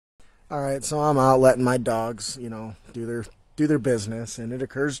Alright, so I'm out letting my dogs, do their business, and it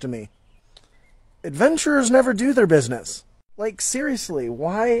occurs to me, adventurers never do their business. Like, seriously,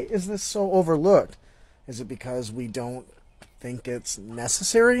 why is this so overlooked? Is it because we don't think it's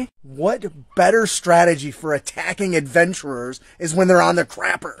necessary? What better strategy for attacking adventurers is when they're on the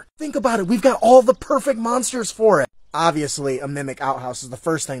crapper? Think about it, we've got all the perfect monsters for it. Obviously, a mimic outhouse is the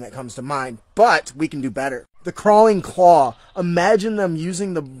first thing that comes to mind, but we can do better. The crawling claw, imagine them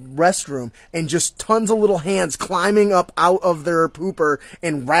using the restroom and just tons of little hands climbing up out of their pooper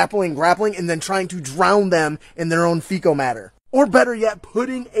and grappling, and then trying to drown them in their own fecal matter. Or better yet,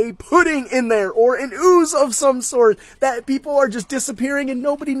 putting a pudding in there, or an ooze of some sort, that people are just disappearing and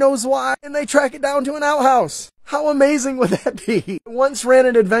nobody knows why, and they track it down to an outhouse. How amazing would that be? I once ran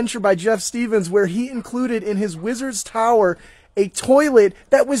an adventure by Jeff Stevens where he included in his wizard's tower a toilet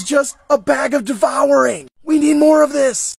that was just a bag of devouring. We need more of this.